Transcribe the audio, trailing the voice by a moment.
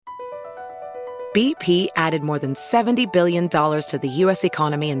BP added more than $70 billion to the U.S.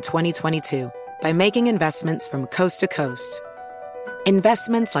 economy in 2022 by making investments from coast to coast.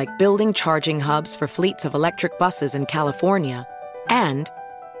 Investments like building charging hubs for fleets of electric buses in California and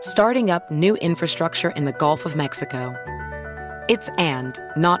starting up new infrastructure in the Gulf of Mexico. It's and,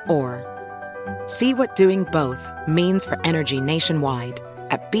 not or. See what doing both means for energy nationwide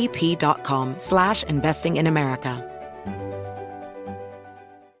at bp.com/investing in America.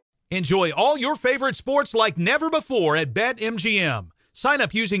 Enjoy all your favorite sports like never before at BetMGM. Sign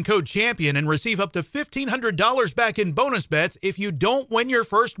up using code CHAMPION and receive up to $1,500 back in bonus bets if you don't win your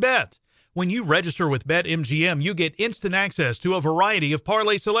first bet. When you register with BetMGM, you get instant access to a variety of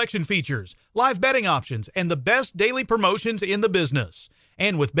parlay selection features, live betting options, and the best daily promotions in the business.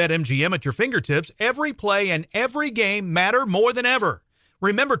 And with BetMGM at your fingertips, every play and every game matter more than ever.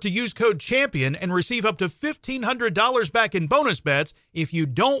 Remember to use code CHAMPION and receive up to $1,500 back in bonus bets if you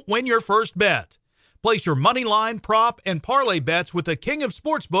don't win your first bet. Place your money line, prop, and parlay bets with the king of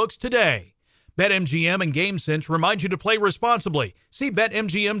sportsbooks today. BetMGM and GameSense remind you to play responsibly. See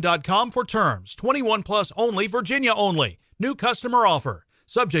BetMGM.com for terms. 21 plus only, Virginia only. New customer offer.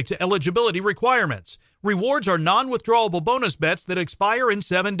 Subject to eligibility requirements. Rewards are non-withdrawable bonus bets that expire in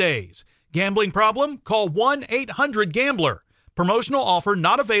 7 days. Gambling problem? Call 1-800-GAMBLER. Promotional offer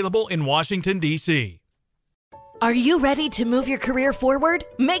not available in Washington, D.C. Are you ready to move your career forward?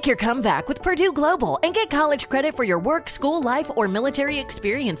 Make your comeback with Purdue Global and get college credit for your work, school, life, or military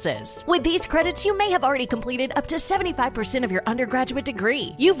experiences. With these credits, you may have already completed up to 75% of your undergraduate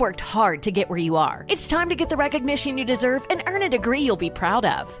degree. You've worked hard to get where you are. It's time to get the recognition you deserve and earn a degree you'll be proud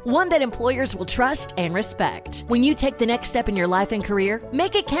of, one that employers will trust and respect. When you take the next step in your life and career,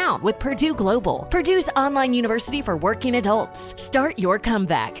 make it count with Purdue Global, Purdue's online university for working adults. Start your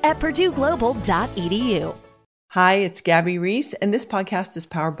comeback at purdueglobal.edu. Hi, it's Gabby Reese, and this podcast is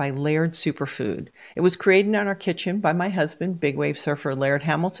powered by Laird Superfood. It was created in our kitchen by my husband, big wave surfer Laird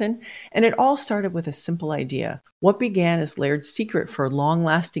Hamilton, and it all started with a simple idea. What began as Laird's secret for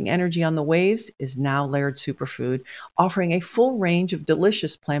long-lasting energy on the waves is now Laird Superfood, offering a full range of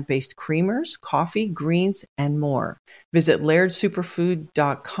delicious plant-based creamers, coffee, greens, and more. Visit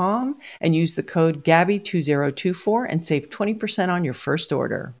lairdsuperfood.com and use the code GABBY2024 and save 20% on your first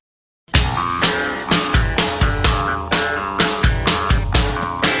order.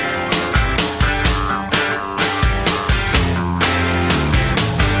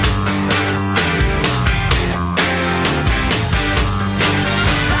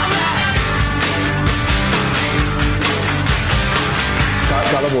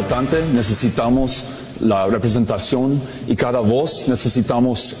 Cada votante necesitamos la representación y cada voz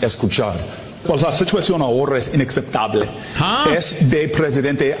necesitamos escuchar. Pues la situación ahora es inaceptable. Este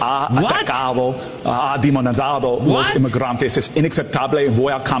presidente ha atacado, ha demonizado los inmigrantes. Es inaceptable y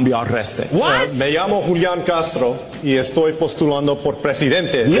voy a cambiar este. Me llamo Julián Castro y estoy postulando por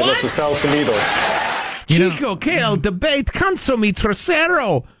presidente de los Estados Unidos. Chico, que el debate canso mi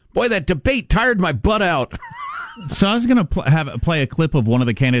trasero. Boy, that debate tired my butt out. So I was going to play a clip of one of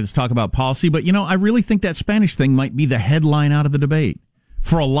the candidates talk about policy, but, you know, I really think that Spanish thing might be the headline out of the debate.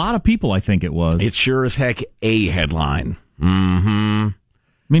 For a lot of people, I think it was. It's sure as heck a headline. Mm-hmm. I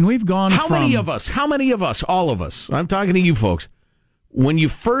mean, we've gone How many of us, all of us, I'm talking to you folks, when you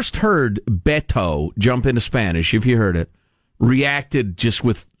first heard Beto jump into Spanish, if you heard it, reacted just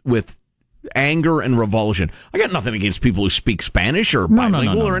with anger and revulsion? I got nothing against people who speak Spanish or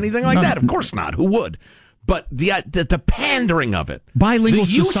bilingual or anything like that. Of course not. Who would? But the pandering of it, bilingual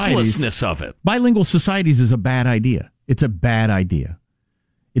the uselessness of it. Bilingual societies is a bad idea. It's a bad idea.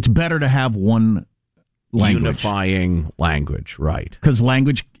 It's better to have one language. Unifying language, right. Because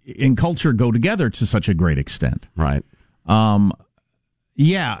language and culture go together to such a great extent. Right.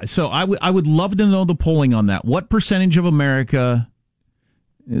 Yeah, so I would love to know the polling on that. What percentage of America,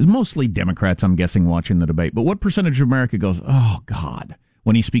 is mostly Democrats, I'm guessing, watching the debate, but what percentage of America goes, oh, God,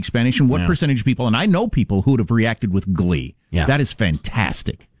 when he speaks Spanish, and what percentage of people, and I know people who would have reacted with glee. Yeah. That is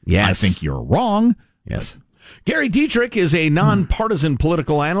fantastic. Yes. I think you're wrong. Yes. Gary Dietrich is a nonpartisan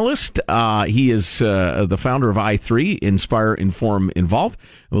political analyst. He is the founder of i3, Inspire, Inform, Involve.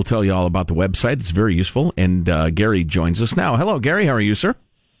 We'll tell you all about the website. It's very useful. And Gary joins us now. Hello, Gary. How are you, sir?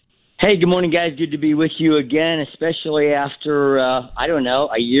 Hey, good morning, guys. Good to be with you again, especially after,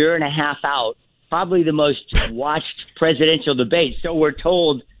 a year and a half out. Probably the most watched presidential debate. So we're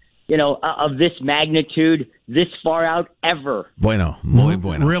told, of this magnitude, this far out ever. Bueno, muy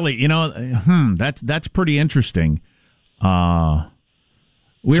bueno. Really, that's pretty interesting. People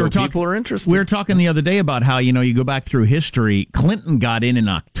are interested. We were talking the other day about how, you go back through history. Clinton got in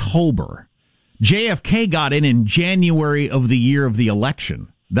October. JFK got in January of the year of the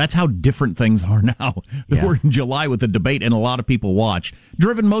election. That's how different things are now. Yeah. We're in July with the debate, and a lot of people watch.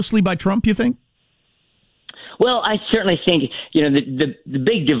 Driven mostly by Trump, you think? Well, I certainly think, the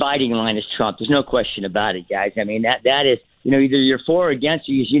big dividing line is Trump. There's no question about it, guys. I mean, that is, either you're for or against,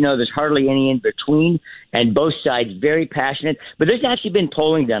 or there's hardly any in between, and both sides very passionate. But there's actually been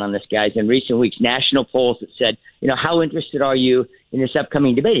polling done on this, guys, in recent weeks, national polls that said, how interested are you in this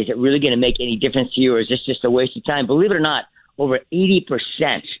upcoming debate? Is it really going to make any difference to you, or is this just a waste of time? Believe it or not, over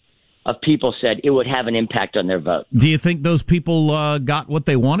 80% of people said it would have an impact on their vote. Do you think those people got what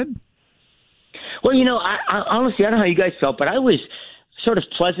they wanted? Well, I honestly, I don't know how you guys felt, but I was sort of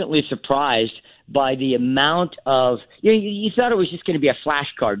pleasantly surprised by the amount of, you thought it was just going to be a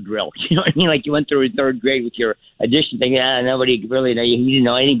flashcard drill. You know what I mean? Like you went through third grade with your addition thing. Nobody really knew. You didn't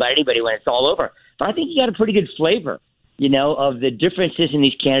know anybody when it's all over. But I think you got a pretty good flavor, of the differences in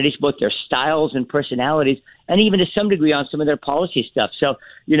these candidates, both their styles and personalities, and even to some degree on some of their policy stuff. So,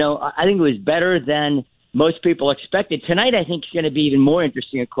 I think it was better than most people expected. Tonight, I think, is going to be even more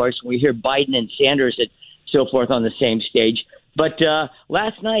interesting, of course, when we hear Biden and Sanders and so forth on the same stage. But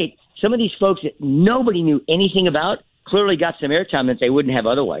last night, some of these folks that nobody knew anything about clearly got some airtime that they wouldn't have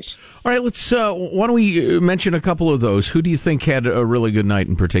otherwise. All right, let's. Why don't we mention a couple of those? Who do you think had a really good night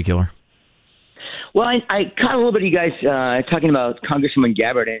in particular? Well, I caught a little bit of you guys talking about Congresswoman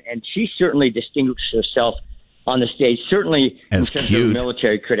Gabbard, and she certainly distinguished herself on the stage, certainly as in terms cute. of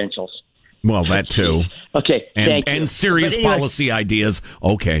military credentials. Well, that too. Okay, thank you. And serious policy ideas.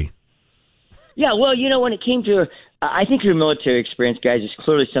 Okay. Yeah, well, when it came to her, I think her military experience, guys, is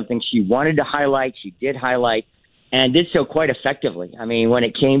clearly something she wanted to highlight. She did highlight and did so quite effectively. I mean, when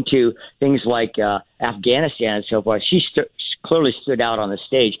it came to things like Afghanistan and so forth, she clearly stood out on the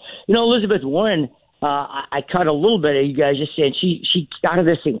stage. Elizabeth Warren, I caught a little bit of you guys just saying she got out of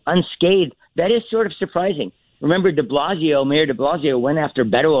this thing unscathed. That is sort of surprising. Remember Mayor de Blasio went after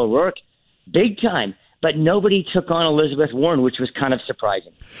Beto O'Rourke big time, but nobody took on Elizabeth Warren, which was kind of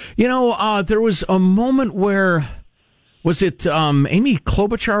surprising. There was a moment where, was it Amy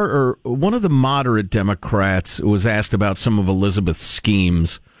Klobuchar or one of the moderate Democrats was asked about some of Elizabeth's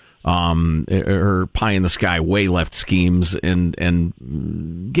schemes, her pie-in-the-sky, way-left schemes,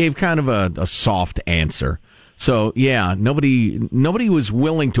 and gave kind of a soft answer. So, yeah, nobody was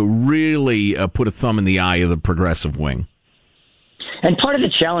willing to really put a thumb in the eye of the progressive wing. And part of the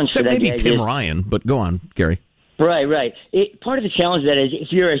challenge for that maybe Tim Ryan, but go on, Gary. Right. Part of the challenge that is, if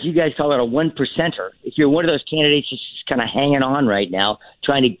you're, as you guys call it, a one percenter, if you're one of those candidates just kind of hanging on right now,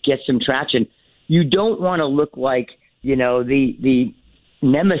 trying to get some traction, you don't want to look like, the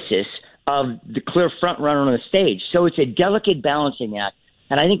nemesis of the clear front runner on the stage. So it's a delicate balancing act.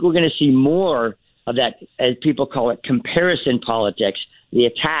 And I think we're going to see more of that, as people call it, comparison politics, the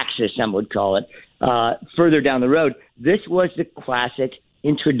attacks, as some would call it, further down the road. This was the classic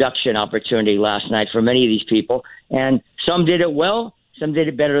introduction opportunity last night for many of these people, and some did it well, some did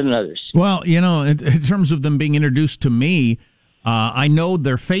it better than others. Well, in terms of them being introduced to me, I know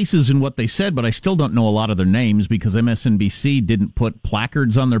their faces and what they said, but I still don't know a lot of their names because MSNBC didn't put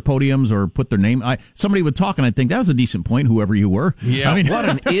placards on their podiums or put their name. Somebody would talk, and I'd think that was a decent point, whoever you were. Yeah, what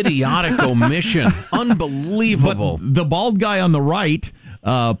an idiotic omission. Unbelievable. But the bald guy on the right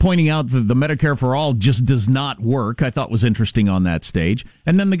pointing out that the Medicare for All just does not work, I thought was interesting on that stage.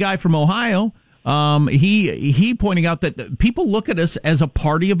 And then the guy from Ohio, he pointing out that people look at us as a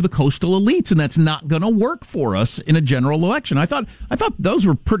party of the coastal elites, and that's not going to work for us in a general election. I thought those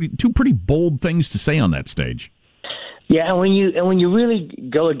were two pretty bold things to say on that stage. Yeah, and when you really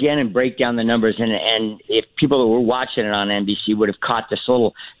go again and break down the numbers, and if people who were watching it on NBC would have caught this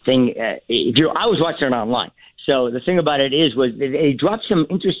little thing, I was watching it online. So the thing about it was they dropped some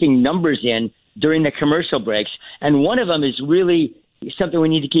interesting numbers in during the commercial breaks, and one of them is really something we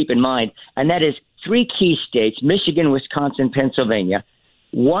need to keep in mind, and that is 3 key states, Michigan, Wisconsin, Pennsylvania,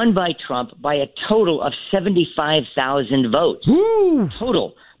 won by Trump by a total of 75,000 votes. Woo!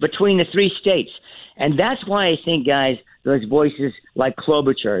 Total between the 3 states. And that's why I think, guys, those voices like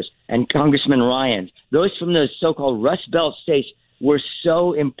Klobuchar's and Congressman Ryan's, those from those so-called Rust Belt states, were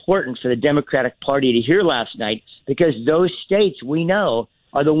so important for the Democratic Party to hear last night, because those states, we know,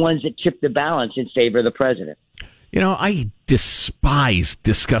 are the ones that tip the balance in favor of the president. I despise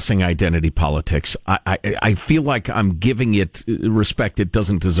discussing identity politics. I feel like I'm giving it respect it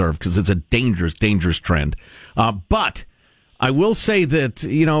doesn't deserve, because it's a dangerous, dangerous trend. But I will say that,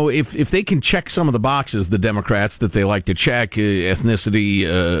 if they can check some of the boxes, the Democrats, that they like to check,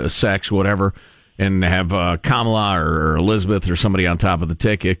 ethnicity, sex, whatever, and have Kamala or Elizabeth or somebody on top of the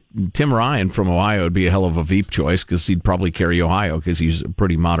ticket, Tim Ryan from Ohio would be a hell of a Veep choice, because he'd probably carry Ohio because he's a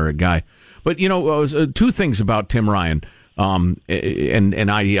pretty moderate guy. But, 2 things about Tim Ryan. and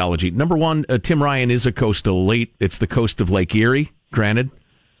ideology. Number one, Tim Ryan is a coastal elite. It's the coast of Lake Erie, granted,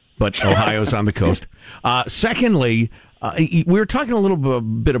 but Ohio's on the coast. Secondly, we were talking a little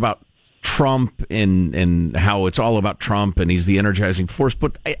bit about Trump and how it's all about Trump and he's the energizing force.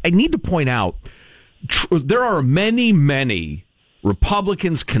 But I need to point out there are many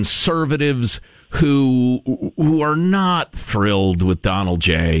Republicans, conservatives who are not thrilled with Donald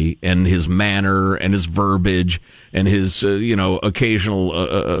J. and his manner and his verbiage and his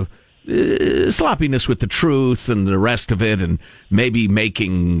occasional sloppiness with the truth and the rest of it, and maybe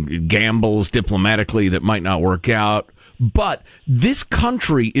making gambles diplomatically that might not work out. But this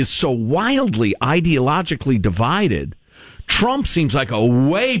country is so wildly ideologically divided. Trump seems like a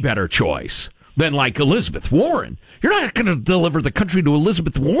way better choice than like Elizabeth Warren. You're not going to deliver the country to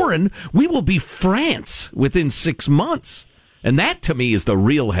Elizabeth Warren. We will be France within 6 months. And that, to me, is the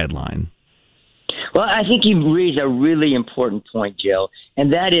real headline. Well, I think you raise a really important point, Joe,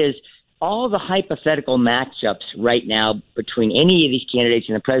 and that is all the hypothetical matchups right now between any of these candidates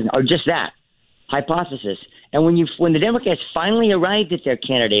and the president are just that, hypothesis. And when the Democrats finally arrived at their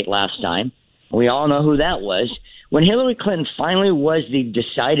candidate last time, we all know who that was, when Hillary Clinton finally was the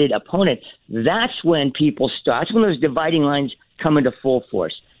decided opponent, that's when that's when those dividing lines come into full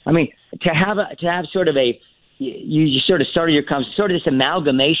force. I mean, to have sort of you sort of started your conversation, sort of this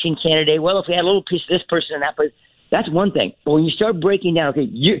amalgamation candidate. Well, if we had a little piece of this person and that person, that's one thing. But when you start breaking down, okay,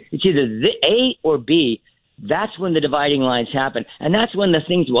 it's either A or B, that's when the dividing lines happen. And that's when the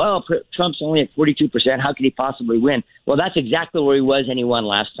things, well, Trump's only at 42%. How could he possibly win? Well, that's exactly where he was, and he won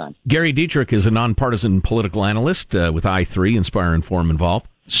last time. Gary Dietrich is a nonpartisan political analyst with I3, Inspire, Inform, Involve.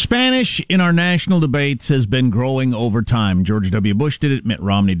 Spanish in our national debates has been growing over time. George W. Bush did it. Mitt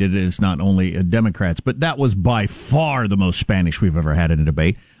Romney did it. It's not only Democrats, but that was by far the most Spanish we've ever had in a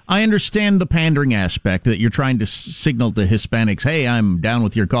debate. I understand the pandering aspect that you're trying to signal to Hispanics, hey, I'm down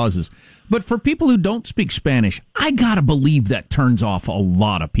with your causes. But for people who don't speak Spanish, I got to believe that turns off a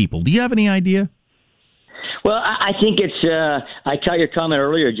lot of people. Do you have any idea? Well, I think it's I caught your comment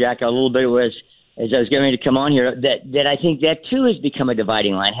earlier, Jack, a little bit was as I was getting ready to come on here, that I think that, too, has become a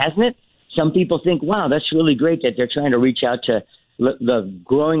dividing line, hasn't it? Some people think, wow, that's really great that they're trying to reach out to the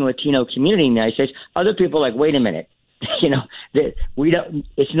growing Latino community in the United States. Other people are like, wait a minute. That we don't.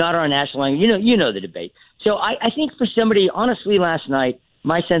 It's not our national language. You know the debate. So I think for somebody, honestly, last night,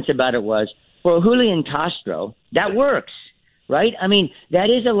 my sense about it was for Julian Castro, that works, right? I mean, that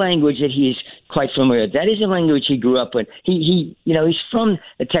is a language that he's quite familiar with. That is a language he grew up with. He's from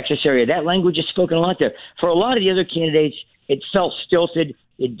the Texas area. That language is spoken a lot there. For a lot of the other candidates, it felt stilted.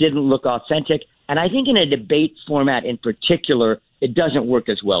 It didn't look authentic. And I think in a debate format in particular, it doesn't work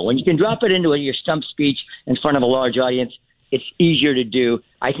as well. When you can drop it into your stump speech in front of a large audience, it's easier to do.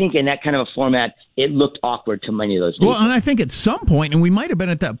 I think in that kind of a format, it looked awkward to many of those people. Well, and I think at some point, and we might have been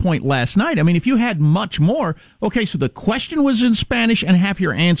at that point last night, I mean, if you had much more, okay, so the question was in Spanish and half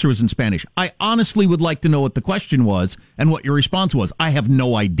your answer was in Spanish. I honestly would like to know what the question was and what your response was. I have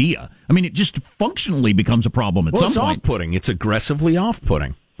no idea. I mean, it just functionally becomes a problem at some point. It's off-putting. It's aggressively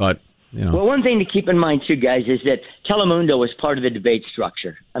off-putting. But, Well, one thing to keep in mind, too, guys, is that Telemundo was part of the debate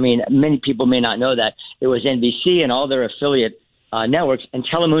structure. I mean, many people may not know that. It was NBC and all their affiliate networks, and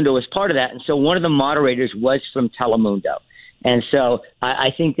Telemundo was part of that. And so one of the moderators was from Telemundo. And so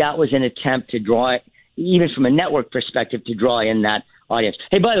I think that was an attempt to draw, even from a network perspective, to draw in that audience.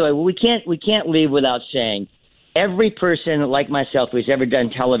 Hey, by the way, we can't leave without saying every person like myself who's ever done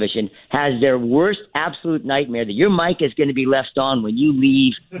television has their worst absolute nightmare that your mic is going to be left on when you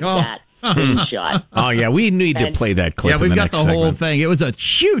leave that shot. Oh, yeah, we need to play that clip. Yeah, we've got the whole segment. thing. It was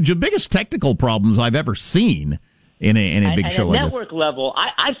the biggest technical problems I've ever seen in a big show like this. At a network level,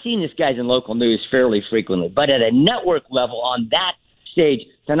 I've seen this guys in local news fairly frequently, but at a network level on that stage,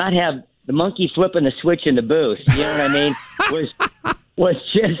 to not have the monkey flipping the switch in the booth, you know what I mean, was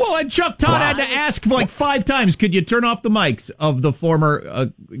just... Well, and Chuck Todd had to ask like 5 times, could you turn off the mics of the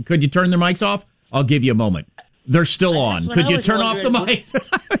former, could you turn their mics off? I'll give you a moment. They're still on. Could you turn off the mics?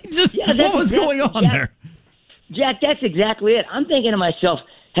 What was going on there? Jack, that's exactly it. I'm thinking to myself,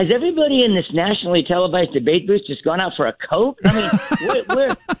 has everybody in this nationally televised debate booth just gone out for a Coke? I mean, what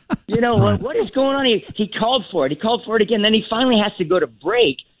is going on? He called for it. He called for it again. Then he finally has to go to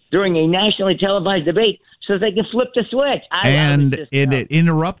break during a nationally televised debate so they can flip the switch. It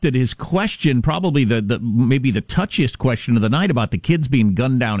interrupted his question, probably maybe the touchiest question of the night about the kids being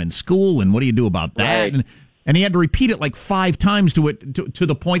gunned down in school, and what do you do about that? Right. And And he had to repeat it like 5 times to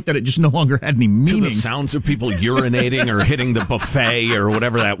the point that it just no longer had any meaning. To the sounds of people urinating or hitting the buffet or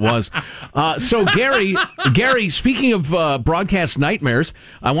whatever that was. So, Gary, speaking of broadcast nightmares,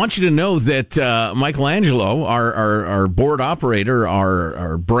 I want you to know that Michelangelo, our board operator,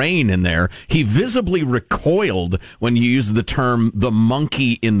 our brain in there, he visibly recoiled when you used the term "the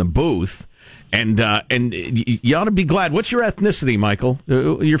monkey in the booth." And you ought to be glad. What's your ethnicity, Michael?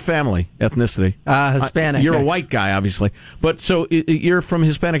 Your family ethnicity? Hispanic. You're a white guy, obviously. But so you're from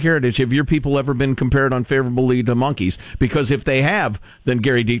Hispanic heritage. Have your people ever been compared unfavorably to monkeys? Because if they have, then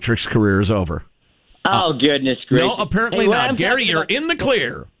Gary Dietrich's career is over. Oh, goodness gracious. No, apparently not. Gary, you're in the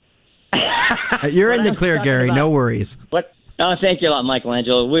clear. You're in the clear, Gary. No worries. What? Oh, thank you a lot,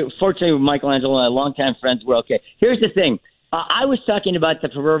 Michelangelo. Fortunately, Michelangelo and I, longtime friends, we're okay. Here's the thing. I was talking about the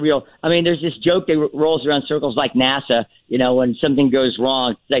proverbial, there's this joke that rolls around circles like NASA, when something goes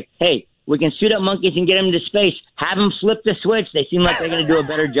wrong. It's like, hey, we can suit up monkeys and get them into space. Have them flip the switch. They seem like they're going to do a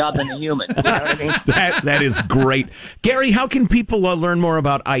better job than the human. You know what I mean? That is great. Gary, how can people learn more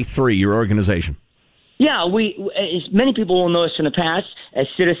about I3, your organization? Yeah, as many people will know us from the past as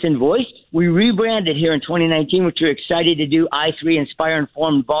Citizen Voice. We rebranded here in 2019, which we're excited to do, I3, Inspire,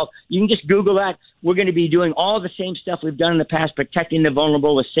 Inform, Involve. You can just Google that. We're going to be doing all the same stuff we've done in the past, protecting the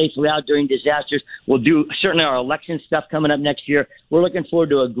vulnerable with Safely Out during disasters. We'll do certainly our election stuff coming up next year. We're looking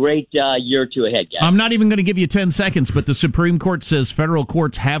forward to a great year or two ahead, guys. I'm not even going to give you 10 seconds, but the Supreme Court says federal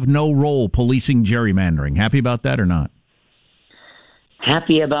courts have no role policing gerrymandering. Happy about that or not?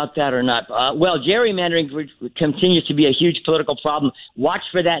 Happy about that or not? Well, gerrymandering continues to be a huge political problem. Watch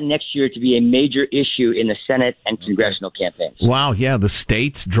for that next year to be a major issue in the Senate and congressional campaigns. Wow, yeah, the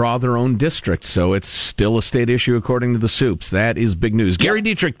states draw their own districts, so it's still a state issue according to the Soups. That is big news. Yeah. Gary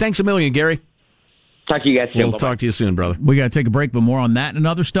Dietrich, thanks a million, Gary. Talk to you guys soon. We'll Bye-bye. talk to you soon, brother. We got to take a break, but more on that and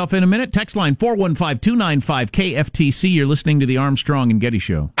other stuff in a minute. Text line 415-295-KFTC. You're listening to the Armstrong and Getty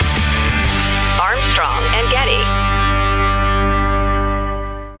Show. Armstrong and Getty.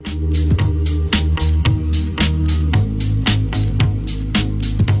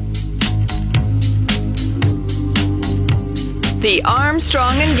 The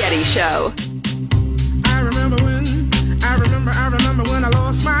Armstrong and Getty Show. I remember when I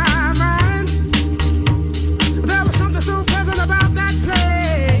lost my mind. There was something so pleasant about that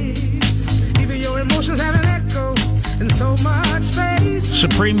place. Even your emotions have an echo in so much space.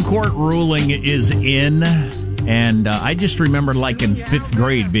 Supreme Court ruling is in, and I just remember like in 5th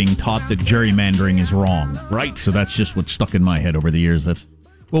grade being taught that gerrymandering is wrong. Right. So that's just what's stuck in my head over the years.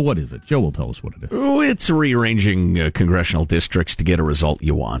 Well, what is it? Joe will tell us what it is. Oh, it's rearranging congressional districts to get a result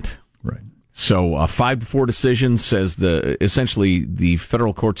you want. Right. So a 5-4 decision says essentially the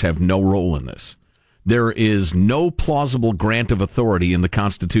federal courts have no role in this. There is no plausible grant of authority in the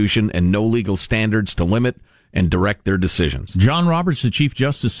Constitution and no legal standards to limit and direct their decisions. John Roberts, the Chief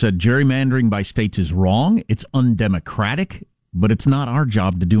Justice, said gerrymandering by states is wrong. It's undemocratic. But it's not our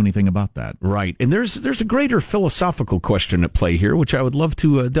job to do anything about that. Right. And there's a greater philosophical question at play here, which I would love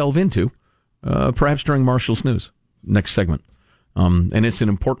to delve into, perhaps during Marshall's News, next segment. And it's an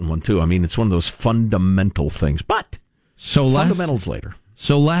important one, too. It's one of those fundamental things. But fundamentals later.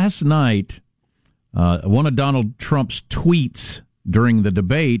 So last night, one of Donald Trump's tweets during the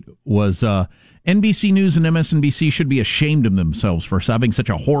debate was NBC News and MSNBC should be ashamed of themselves for having such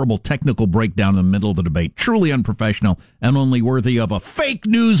a horrible technical breakdown in the middle of the debate. Truly unprofessional and only worthy of a fake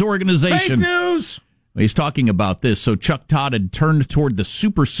news organization. Fake news! He's talking about this. So Chuck Todd had turned toward the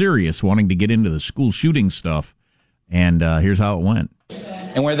super serious, wanting to get into the school shooting stuff. And here's how it went.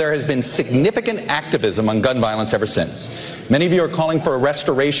 And where there has been significant activism on gun violence ever since. Many of you are calling for a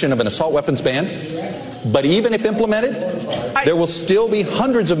restoration of an assault weapons ban. But even if implemented, there will still be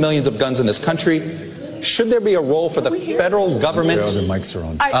hundreds of millions of guns in this country. Should there be a role for the federal government? The mics are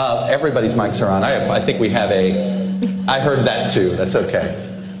on. Everybody's mics are on. I think we have I heard that too. That's okay.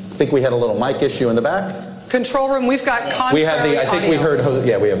 I think we had a little mic issue in the back. Control room, we've got contrary we have audio. I think we heard,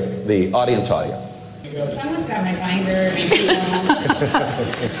 we have the audience audio. Someone's got my binder.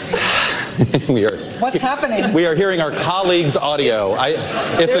 What's happening? We are hearing our colleagues' audio.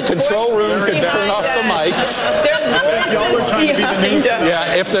 If the control room could turn off the mics. Y'all are trying to be the news.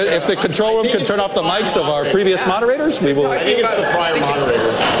 Yeah, if the control room could turn off the mics of our previous moderators, we will. I think it's the prior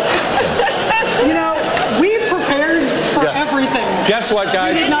moderators. We prepared for everything. Guess what,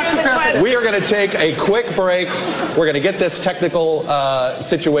 guys? We did not prepare for this. We are going to take a quick break. We're going to get this technical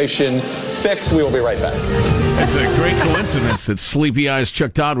situation fixed. We will be right back. It's a great coincidence that Sleepy Eyes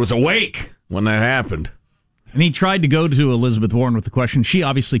Chuck Todd was awake when that happened. And he tried to go to Elizabeth Warren with the question. She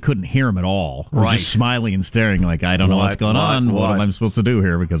obviously couldn't hear him at all. Right. Just smiling and staring like, I don't know what's going on. What am I supposed to do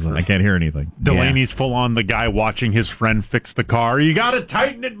here? Because I can't hear anything. Delaney's full on the guy watching his friend fix the car. You got to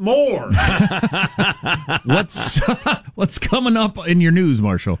tighten it more. What's coming up in your news,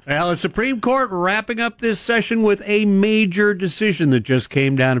 Marshall? Well, the Supreme Court wrapping up this session with a major decision that just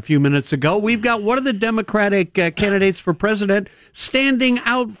came down a few minutes ago. We've got one of the Democratic candidates for president standing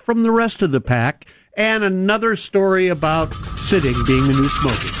out from the rest of the pack, and another story about sitting being the new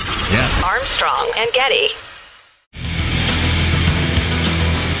smoking. Yeah. Armstrong and Getty.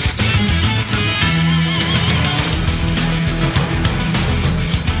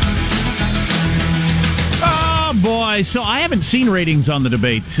 Boy, so I haven't seen ratings on the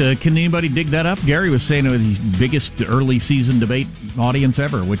debate. Can anybody dig that up? Gary was saying it was the biggest early season debate audience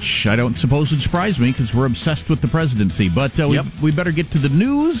ever, which I don't suppose would surprise me because we're obsessed with the presidency. But we better get to the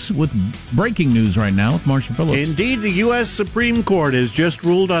news with breaking news right now with Marshall Phillips. Indeed, the U.S. Supreme Court has just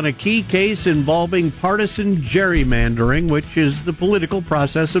ruled on a key case involving partisan gerrymandering, which is the political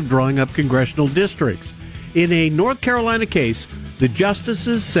process of drawing up congressional districts. In a North Carolina case, the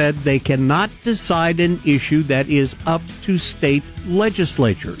justices said they cannot decide an issue that is up to state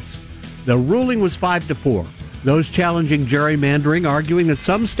legislatures. The ruling was 5-4. Those challenging gerrymandering arguing that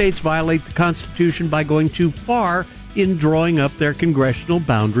some states violate the Constitution by going too far in drawing up their congressional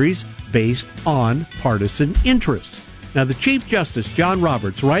boundaries based on partisan interests. Now, the Chief Justice, John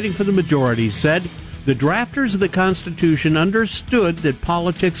Roberts, writing for the majority, said the drafters of the Constitution understood that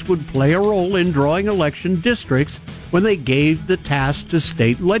politics would play a role in drawing election districts when they gave the task to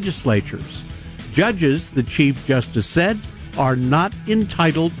state legislatures. Judges, the Chief Justice said, are not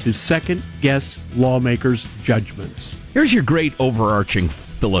entitled to second-guess lawmakers' judgments. Here's your great overarching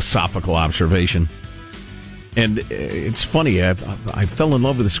philosophical observation. And it's funny, I fell in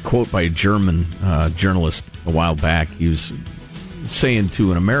love with this quote by a German journalist a while back. He was saying to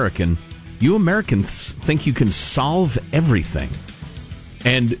an American, you Americans think you can solve everything.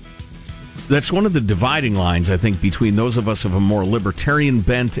 And that's one of the dividing lines, I think, between those of us of a more libertarian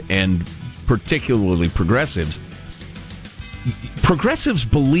bent and particularly progressives. Progressives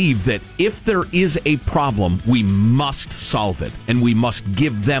believe that if there is a problem, we must solve it, and we must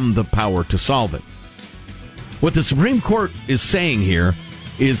give them the power to solve it. What the Supreme Court is saying here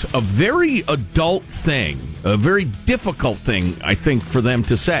is a very adult thing, a very difficult thing, I think, for them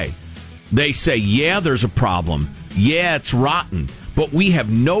to say. They say, yeah, there's a problem. Yeah, it's rotten. But we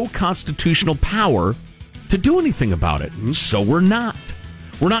have no constitutional power to do anything about it. So we're not.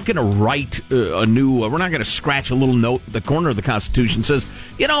 We're not going to write we're not going to scratch a little note at the corner of the Constitution that says,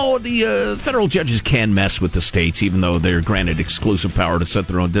 the federal judges can mess with the states, even though they're granted exclusive power to set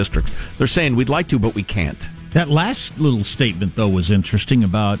their own districts. They're saying we'd like to, but we can't. That last little statement, though, was interesting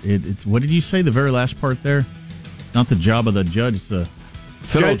about it. It's, what did you say, the very last part there? Not the job of the judge, it's the...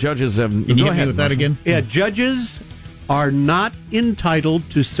 Federal judges have... Can you hit me with that again? Yeah, judges are not entitled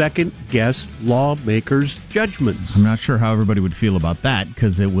to second-guess lawmakers' judgments. I'm not sure how everybody would feel about that,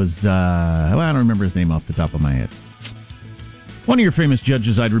 because it was... I don't remember his name off the top of my head. One of your famous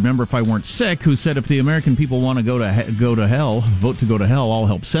judges I'd remember if I weren't sick, who said if the American people want to go to hell, vote to go to hell, I'll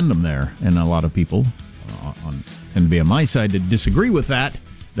help send them there. And a lot of people tend to be on my side to disagree with that.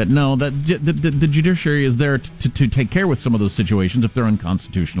 That the judiciary is there to take care with some of those situations if they're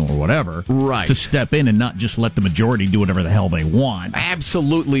unconstitutional or whatever. Right. To step in and not just let the majority do whatever the hell they want. I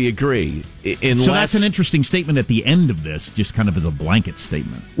absolutely agree. So that's an interesting statement at the end of this, just kind of as a blanket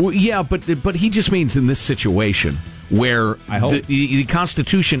statement. Well, yeah, but he just means in this situation where the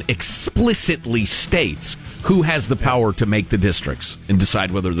Constitution explicitly states who has the power to make the districts and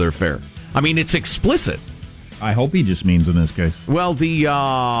decide whether they're fair. I mean, it's explicit. I hope he just means in this case. Well, and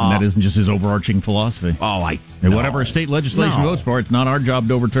that isn't just his overarching philosophy. Whatever state legislation votes for, it's not our job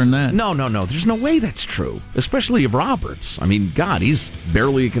to overturn that. No. There's no way that's true, especially of Roberts. I mean, God, he's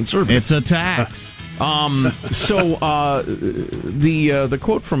barely a conservative. It's a tax. The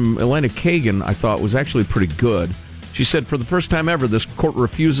quote from Elena Kagan, I thought, was actually pretty good. She said, for the first time ever, this court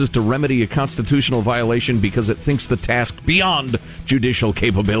refuses to remedy a constitutional violation because it thinks the task beyond judicial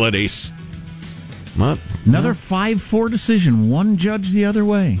capabilities. What? Another 5-4 decision. One judge the other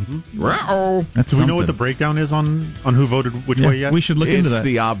way. Mm-hmm. Do we know what the breakdown is on who voted which way yet? We should look into that. It's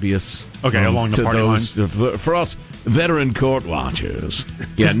the obvious. Okay, along the party lines. For us veteran court watchers.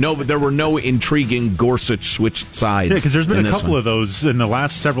 Yeah, but there were no intriguing Gorsuch switched sides. Yeah, because there's been a couple of those in the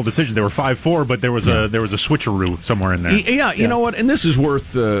last several decisions. They were 5-4, but there was a switcheroo somewhere in there. Yeah, you know what? And this is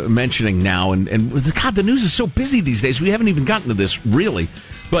worth mentioning now. And God, the news is so busy these days. We haven't even gotten to this really,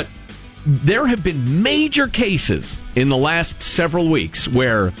 but. There have been major cases in the last several weeks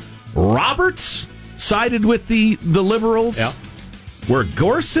where Roberts sided with the liberals. Yep. Where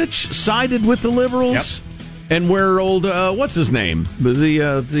Gorsuch sided with the liberals. Yep. And where old, what's his name?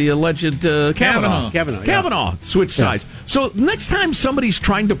 The alleged Kavanaugh. Kavanaugh switched sides. So next time somebody's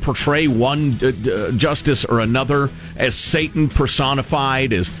trying to portray one justice or another as Satan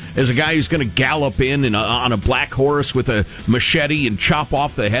personified, as a guy who's going to gallop in on a black horse with a machete and chop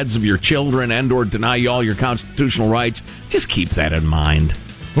off the heads of your children and or deny you all your constitutional rights, just keep that in mind.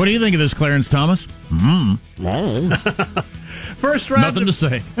 What do you think of this, Clarence Thomas? First round. Nothing to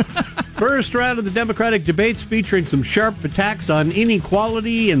say. First round of the Democratic debates featuring some sharp attacks on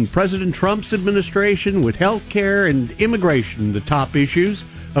inequality and President Trump's administration with health care and immigration, the top issues.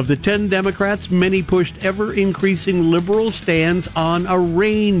 Of the 10 Democrats, many pushed ever-increasing liberal stands on a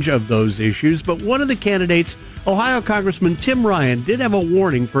range of those issues. But one of the candidates, Ohio Congressman Tim Ryan, did have a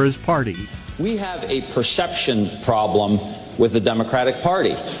warning for his party. We have a perception problem with the Democratic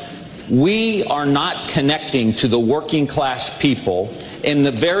Party. We are not connecting to the working class people in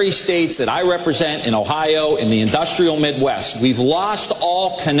the very states that I represent in Ohio, in the industrial Midwest. We've lost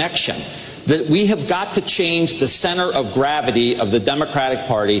all connection. That we have got to change the center of gravity of the Democratic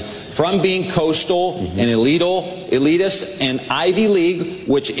Party from being coastal and elitist and Ivy League,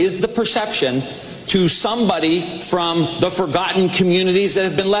 which is the perception, to somebody from the forgotten communities that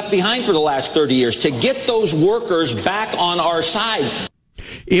have been left behind for the last 30 years, to get those workers back on our side.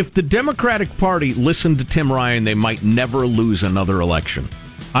 If the Democratic Party listened to Tim Ryan, they might never lose another election.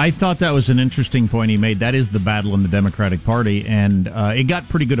 I thought that was an interesting point he made. That is the battle in the Democratic Party, and it got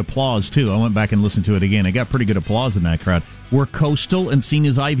pretty good applause, too. I went back and listened to it again. It got pretty good applause in that crowd. We're coastal and seen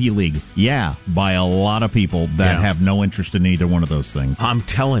as Ivy League. Yeah, by a lot of people that have no interest in either one of those things. I'm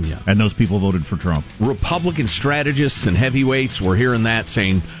telling you. And those people voted for Trump. Republican strategists and heavyweights were hearing that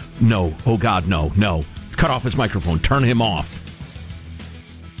saying, no, oh God, no. Cut off his microphone. Turn him off.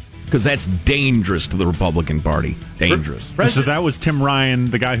 Because that's dangerous to the Republican Party. Dangerous. So that was Tim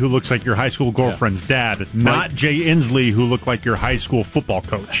Ryan, the guy who looks like your high school girlfriend's dad, not Jay Inslee, who looked like your high school football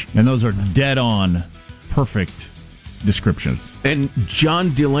coach. And those are dead-on, perfect descriptions. And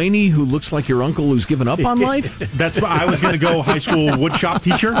John Delaney, who looks like your uncle who's given up on life? That's what I was going to go high school woodshop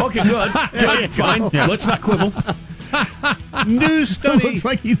teacher. Okay, good. Fine. Yeah. Let's not quibble. New study. Looks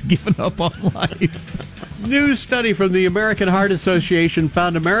like he's given up on life. New study from the American Heart Association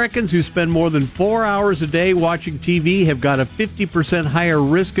found Americans who spend more than 4 hours a day watching TV have got a 50% higher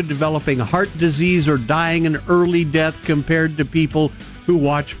risk of developing heart disease or dying an early death compared to people who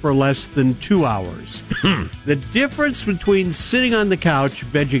watch for less than 2 hours. The difference between sitting on the couch,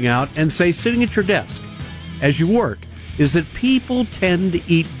 vegging out, and, say, sitting at your desk as you work is that people tend to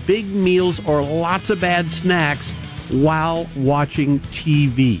eat big meals or lots of bad snacks while watching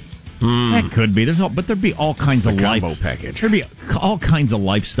TV. That could be. But there'd be all kinds of combo package. There'd be all kinds of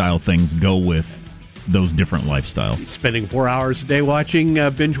lifestyle things go with those different lifestyles. Spending 4 hours a day watching,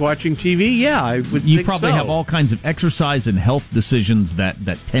 binge watching TV? Yeah, I would You think probably so. have all kinds of exercise and health decisions that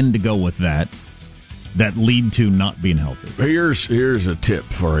tend to go with that lead to not being healthy. Here's a tip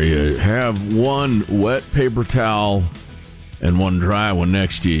for you. Have one wet paper towel and one dry one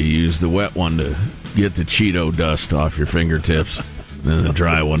next to you. Use the wet one to get the Cheeto dust off your fingertips. And the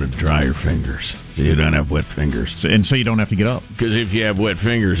dry one to dry your fingers, so you don't have wet fingers. And so you don't have to get up. Because if you have wet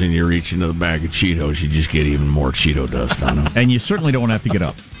fingers and you reach into the bag of Cheetos, you just get even more Cheeto dust on them. And you certainly don't have to get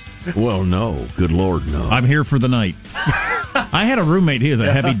up. Well, no. Good Lord, no. I'm here for the night. I had a roommate. He is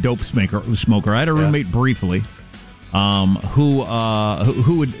a heavy dope smoker. I had a roommate briefly who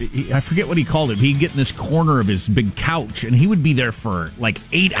would, I forget what he called it. He'd get in this corner of his big couch, and he would be there for like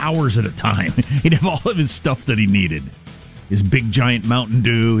 8 hours at a time. He'd have all of his stuff that he needed. His big giant Mountain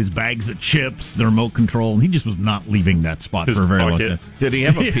Dew, his bags of chips, the remote control, and he just was not leaving that spot for a very long time. Did he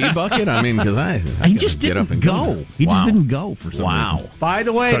have a pee bucket? I mean, because he just didn't go. He just didn't go for some reason. By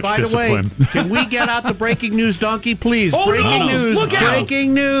the way, can we get out the breaking news donkey, please? Breaking news!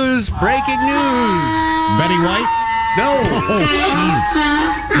 Breaking news! Betty White? No. Oh,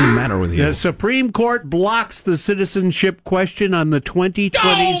 jeez. What's the matter with you? The Supreme Court blocks the citizenship question on the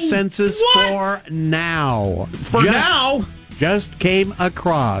 2020 census for now. Now? Just came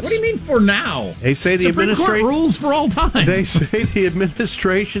across. What do you mean for now? They say the Supreme Court rules for all time. They say the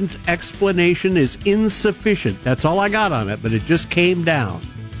administration's explanation is insufficient. That's all I got on it, but it just came down.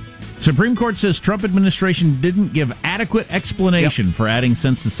 Supreme Court says Trump administration didn't give adequate explanation for adding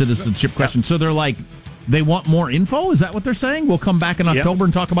census citizenship question. So they're like, they want more info? Is that what they're saying? We'll come back in October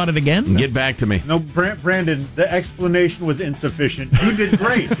and talk about it again? Get back to me. No, Brandon, the explanation was insufficient. You did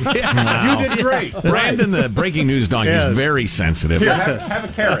great. Wow. You did great. Brandon, the breaking news donkey, is very sensitive. Here, have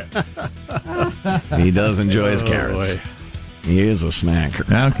a carrot. He does enjoy his carrots. Boy. He is a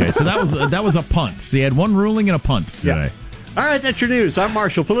snacker. Okay, so that was a punt. So he had one ruling and a punt today. All right, that's your news. I'm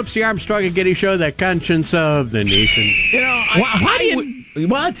Marshall Phillips, the Armstrong and Getty Show, the conscience of the nation. You know, How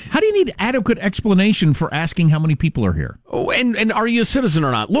do you need adequate explanation for asking how many people are here? Oh, and are you a citizen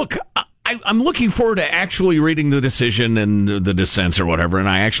or not? Look, I'm looking forward to actually reading the decision and the dissents or whatever, and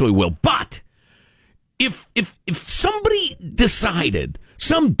I actually will. But if somebody decided,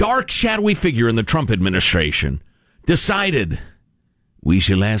 some dark, shadowy figure in the Trump administration decided, we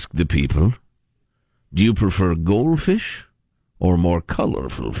shall ask the people, do you prefer goldfish or more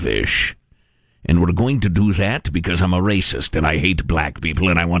colorful fish? And we're going to do that because I'm a racist and I hate black people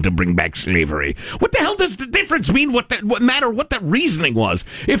and I want to bring back slavery. What the hell does the difference mean? What matter what that reasoning was?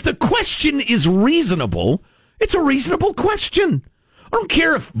 If the question is reasonable, it's a reasonable question. I don't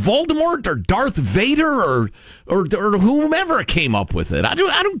care if Voldemort or Darth Vader or whomever came up with it. I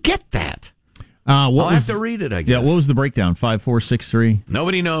don't get that. I'll have to read it, I guess. Yeah, what was the breakdown? 5, 4, 6, 3?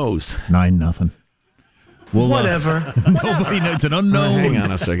 Nobody knows. 9-0. Well, whatever. Nobody knows. It's an unknown. Hang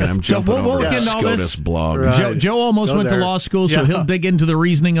on a second. I'm jumping over to SCOTUS blog. Right. Joe almost went to law school, so he'll dig into the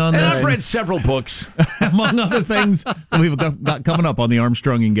reasoning on this. I've read several books. Among other things that we've got coming up on the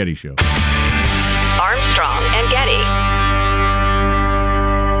Armstrong and Getty Show. Armstrong and Getty.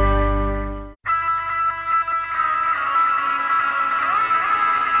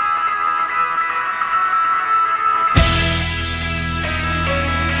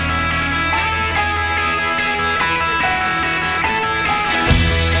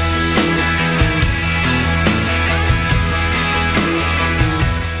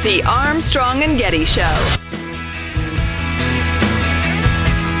 The Armstrong and Getty Show. A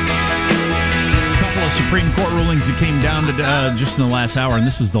couple of Supreme Court rulings that came down to just in the last hour, and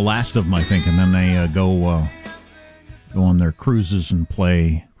this is the last of them, I think. And then they go on their cruises and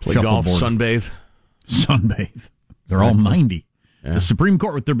play golf, sunbathe. They're all 90. Yeah. The Supreme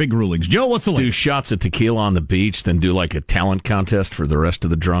Court with their big rulings. Joe, what's the latest? Do shots of tequila on the beach, then do like a talent contest for the rest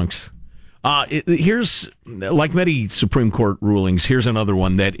of the drunks. Here's, like many Supreme Court rulings, here's another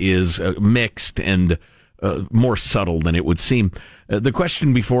one that is mixed and more subtle than it would seem. The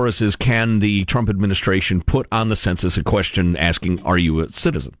question before us is, can the Trump administration put on the census a question asking, are you a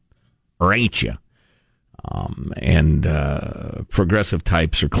citizen or ain't you? And progressive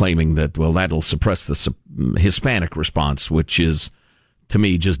types are claiming that, well, that'll suppress the Hispanic response, which is, to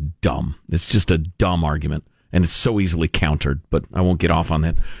me, just dumb. It's just a dumb argument, and it's so easily countered, but I won't get off on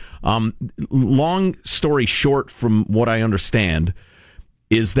that. Long story short, from what I understand,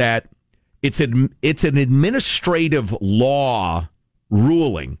 is that it's an administrative law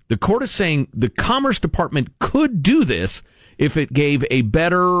ruling. The court is saying the Commerce Department could do this if it gave a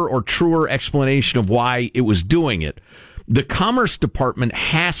better or truer explanation of why it was doing it. The Commerce Department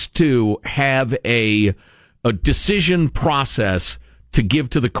has to have a decision process to give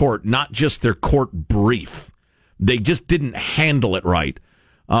to the court, not just their court brief. They just didn't handle it right.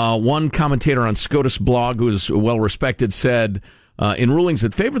 One commentator on SCOTUS blog, who is well-respected, said, in rulings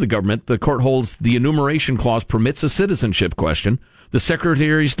that favor the government, the court holds the enumeration clause permits a citizenship question. The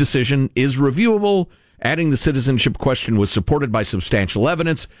Secretary's decision is reviewable. Adding the citizenship question was supported by substantial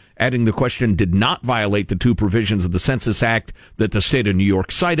evidence. Adding the question did not violate the two provisions of the Census Act that the state of New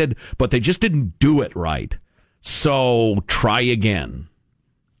York cited, but they just didn't do it right. So try again.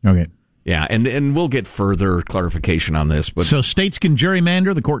 Okay. Yeah, and we'll get further clarification on this. But so states can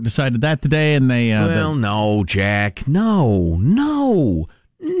gerrymander. The court decided that today, and they... no, Jack. No.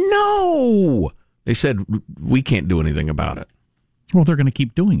 They said we can't do anything about it. Well, they're going to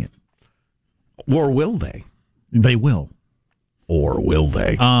keep doing it. Or will they? They will. Or will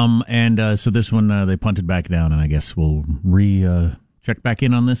they? So this one, they punted back down, and I guess we'll check back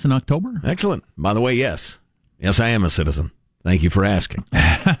in on this in October. Excellent. By the way, yes. Yes, I am a citizen. Thank you for asking.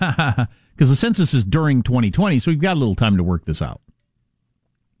 Because the census is during 2020, so we've got a little time to work this out.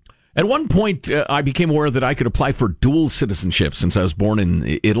 At one point, I became aware that I could apply for dual citizenship since I was born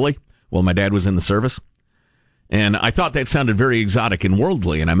in Italy. Well, my dad was in the service. And I thought that sounded very exotic and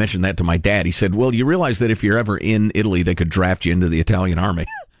worldly, and I mentioned that to my dad. He said, well, you realize that if you're ever in Italy, they could draft you into the Italian army.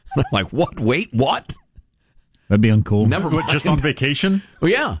 I'm like, what? Wait, what? That'd be uncool. Never mind. Just on vacation? Oh,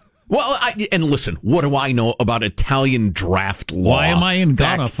 yeah. Well, and listen, what do I know about Italian draft law? Why am I in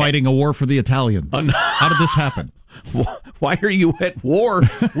Ghana fighting a war for the Italians? How did this happen? Why are you at war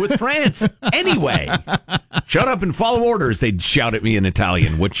with France anyway? Shut up and follow orders, they'd shout at me in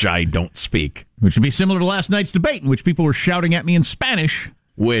Italian, which I don't speak. Which would be similar to last night's debate, in which people were shouting at me in Spanish.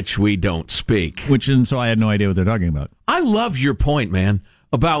 Which we don't speak. And so I had no idea what they're talking about. I love your point, man,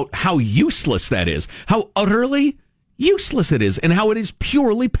 about how useless that is. How utterly useless it is and how it is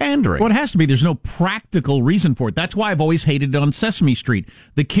purely pandering. Well, it has to be. There's no practical reason for it. That's why I've always hated it on Sesame Street.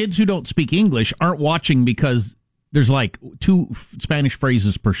 The kids who don't speak English aren't watching because there's like 2 Spanish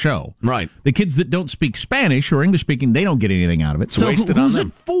phrases per show. Right. The kids that don't speak Spanish or English speaking, they don't get anything out of it. It's wasted on who's them.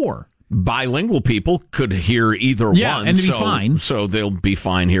 it for? Bilingual people could hear either one. And be fine. So they'll be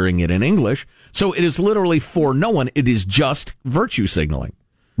fine hearing it in English. So it is literally for no one. It is just virtue signaling.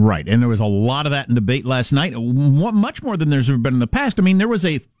 Right, and there was a lot of that in debate last night, much more than there's ever been in the past. I mean, there was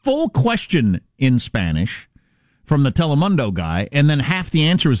a full question in Spanish from the Telemundo guy, and then half the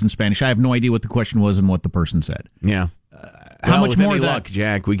answer was in Spanish. I have no idea what the question was and what the person said. Yeah. How much with more any of that? luck,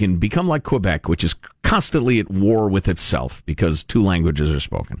 Jack, we can become like Quebec, which is constantly at war with itself because 2 languages are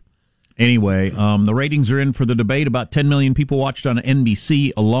spoken. Anyway, the ratings are in for the debate. About 10 million people watched on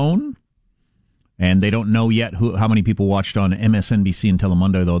NBC alone. And they don't know yet how many people watched on MSNBC and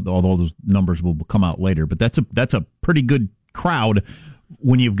Telemundo, although those numbers will come out later. But that's a pretty good crowd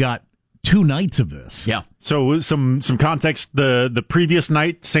when you've got 2 nights of this. Yeah. So some context. The previous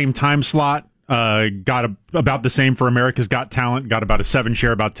night, same time slot, got about the same for America's Got Talent. Got about a 7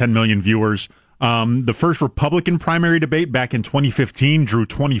 share, about 10 million viewers. The first Republican primary debate back in 2015 drew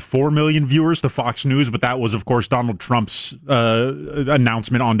 24 million viewers to Fox News, but that was, of course, Donald Trump's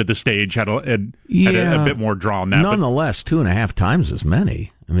announcement onto the stage had a bit more draw on that. Nonetheless, 2.5 times as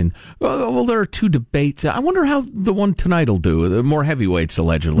many. I mean, well, there are 2 debates. I wonder how the one tonight will do. The more heavyweights,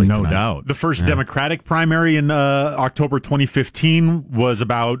 allegedly. No tonight. doubt. The first Democratic primary in October 2015 was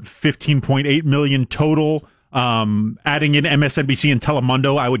about 15.8 million total. Adding in MSNBC and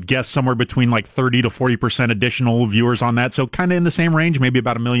Telemundo, I would guess somewhere between like 30 to 40% additional viewers on that. So kind of in the same range, maybe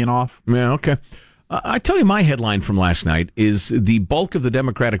about 1 million off. Yeah, okay. I tell you, my headline from last night is the bulk of the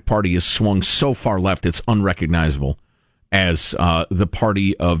Democratic Party is swung so far left it's unrecognizable as the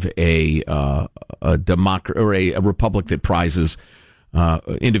party of a democrat or a republic that prizes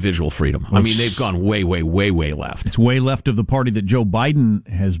individual freedom. I mean, they've gone way, way, way, way left. It's way left of the party that Joe Biden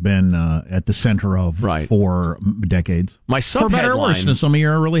has been at the center of for decades. My for better or worse, sub-headline, and some of you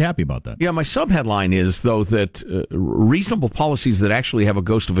are really happy about that. Yeah, my sub-headline is, though, that reasonable policies that actually have a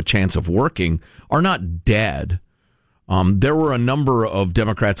ghost of a chance of working are not dead. There were a number of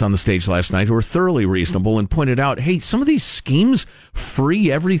Democrats on the stage last night who were thoroughly reasonable and pointed out, hey, some of these schemes, free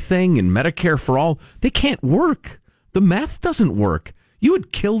everything and Medicare for all, they can't work. The math doesn't work. You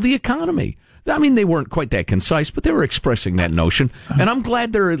would kill the economy. I mean, they weren't quite that concise, but they were expressing that notion. And I'm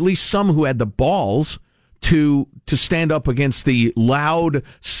glad there are at least some who had the balls to stand up against the loud,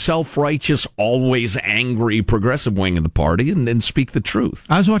 self-righteous, always angry progressive wing of the party and speak the truth.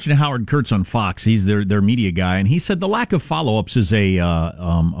 I was watching Howard Kurtz on Fox. He's their media guy, and he said the lack of follow-ups is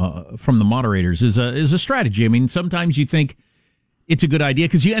from the moderators is a strategy. I mean, sometimes you think it's a good idea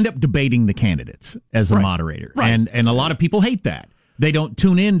because you end up debating the candidates as a moderator, and a lot of people hate that. They don't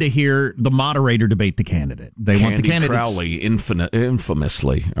tune in to hear the moderator debate the candidate. They want the candidates. Crowley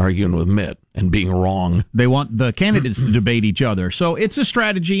infamously arguing with Mitt and being wrong. They want the candidates to debate each other. So it's a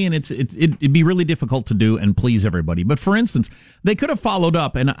strategy, and it'd be really difficult to do and please everybody. But for instance, they could have followed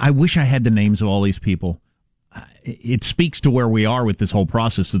up, and I wish I had the names of all these people. It speaks to where we are with this whole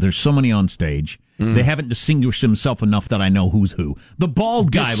process that there's so many on stage. They haven't distinguished himself enough that I know who's who. The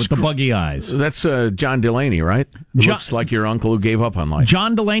bald guy with the buggy eyes. That's John Delaney, right? Looks like your uncle who gave up on life.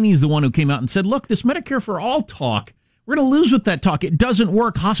 John Delaney is the one who came out and said, look, this Medicare for All talk, we're going to lose with that talk. It doesn't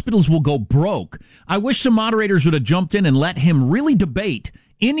work. Hospitals will go broke. I wish some moderators would have jumped in and let him really debate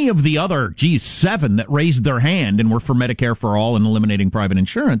any of the other, 7 that raised their hand and were for Medicare for All and eliminating private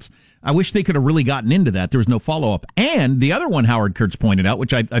insurance. I wish they could have really gotten into that. There was no follow-up. And the other one Howard Kurtz pointed out,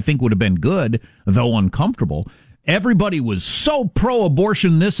 which I think would have been good, though uncomfortable, everybody was so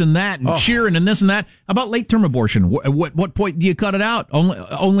pro-abortion, this and that, and cheering and this and that. How about late-term abortion? What point do you cut it out?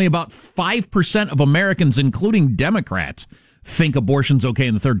 Only about 5% of Americans, including Democrats, think abortion's okay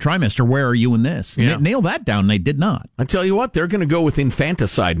in the 3rd trimester. Where are you in this? Yeah. Nail that down, and they did not. I tell you what, they're going to go with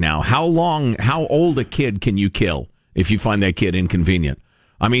infanticide now. How old a kid can you kill if you find that kid inconvenient?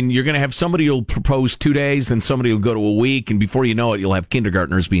 I mean, you're going to have somebody who'll propose 2 days, then somebody will go to a week, and before you know it, you'll have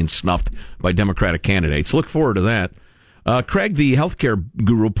kindergartners being snuffed by Democratic candidates. Look forward to that. Craig, the healthcare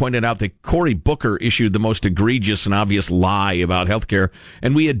guru, pointed out that Cory Booker issued the most egregious and obvious lie about healthcare,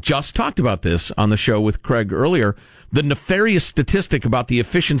 and we had just talked about this on the show with Craig earlier. The nefarious statistic about the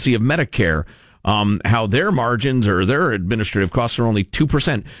efficiency of Medicare, how their margins or their administrative costs are only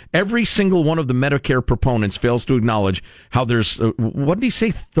 2%. Every single one of the Medicare proponents fails to acknowledge how there's, what did he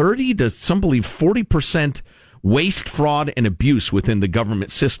say, 30 to some believe 40% waste, fraud, and abuse within the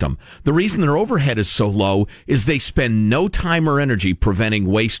government system. The reason their overhead is so low is they spend no time or energy preventing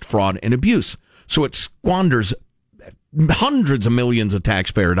waste, fraud, and abuse. So it squanders hundreds of millions of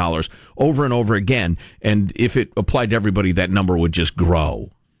taxpayer dollars over and over again. And if it applied to everybody, that number would just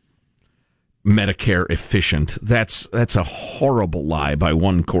grow. Medicare efficient. That's a horrible lie by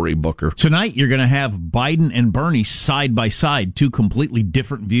one Cory Booker. Tonight, you're going to have Biden and Bernie side by side, two completely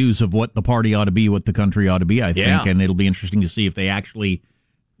different views of what the party ought to be, what the country ought to be, I think. And it'll be interesting to see if they actually,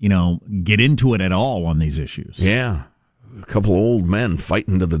 get into it at all on these issues. Yeah. A couple of old men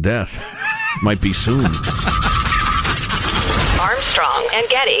fighting to the death. Might be soon. Armstrong and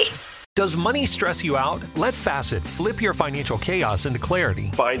Getty. Does money stress you out? Let Facet flip your financial chaos into clarity.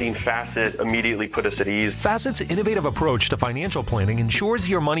 Finding Facet immediately put us at ease. Facet's innovative approach to financial planning ensures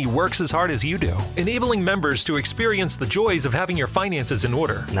your money works as hard as you do, enabling members to experience the joys of having your finances in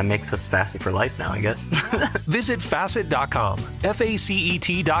order. And that makes us Facet for life now, I guess. Visit Facet.com,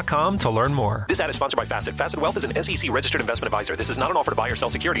 FACET.com to learn more. This ad is sponsored by Facet. Facet Wealth is an SEC registered investment advisor. This is not an offer to buy or sell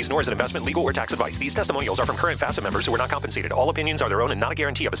securities, nor is it investment, legal, or tax advice. These testimonials are from current Facet members who are not compensated. All opinions are their own and not a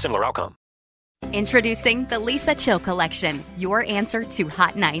guarantee of a similar outcome. Introducing the Lisa Chill Collection, your answer to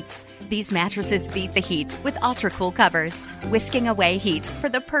hot nights. These mattresses beat the heat with ultra-cool covers, whisking away heat for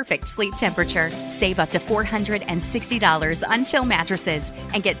the perfect sleep temperature. Save up to $460 on Chill mattresses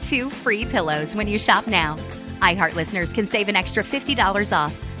and get 2 free pillows when you shop now. iHeart listeners can save an extra $50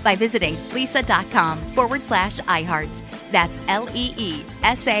 off by visiting lisa.com/iHeart. That's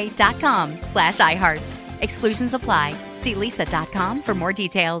LEESA.com/iHeart. Exclusions apply. See lisa.com for more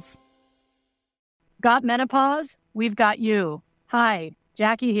details. Got menopause? We've got you. Hi,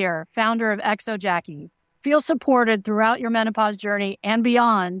 Jackie here, founder of Exo Jackie. Feel supported throughout your menopause journey and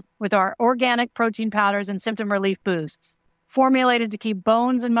beyond with our organic protein powders and symptom relief boosts. Formulated to keep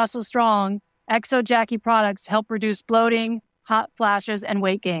bones and muscles strong, Exo Jackie products help reduce bloating, hot flashes, and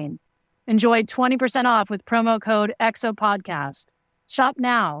weight gain. Enjoy 20% off with promo code EXOPODCAST. Shop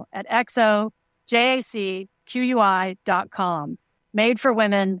now at exojacqui.com. Made for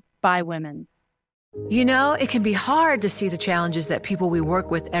women, by women. It can be hard to see the challenges that people we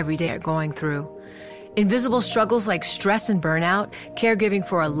work with every day are going through. Invisible struggles like stress and burnout, caregiving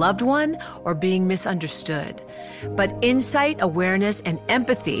for a loved one, or being misunderstood. But insight, awareness, and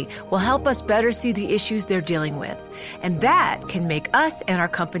empathy will help us better see the issues they're dealing with. And that can make us and our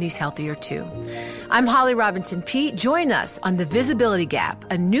companies healthier too. I'm Holly Robinson Peete. Join us on The Visibility Gap,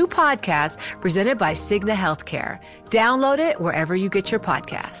 a new podcast presented by Cigna Healthcare. Download it wherever you get your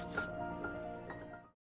podcasts.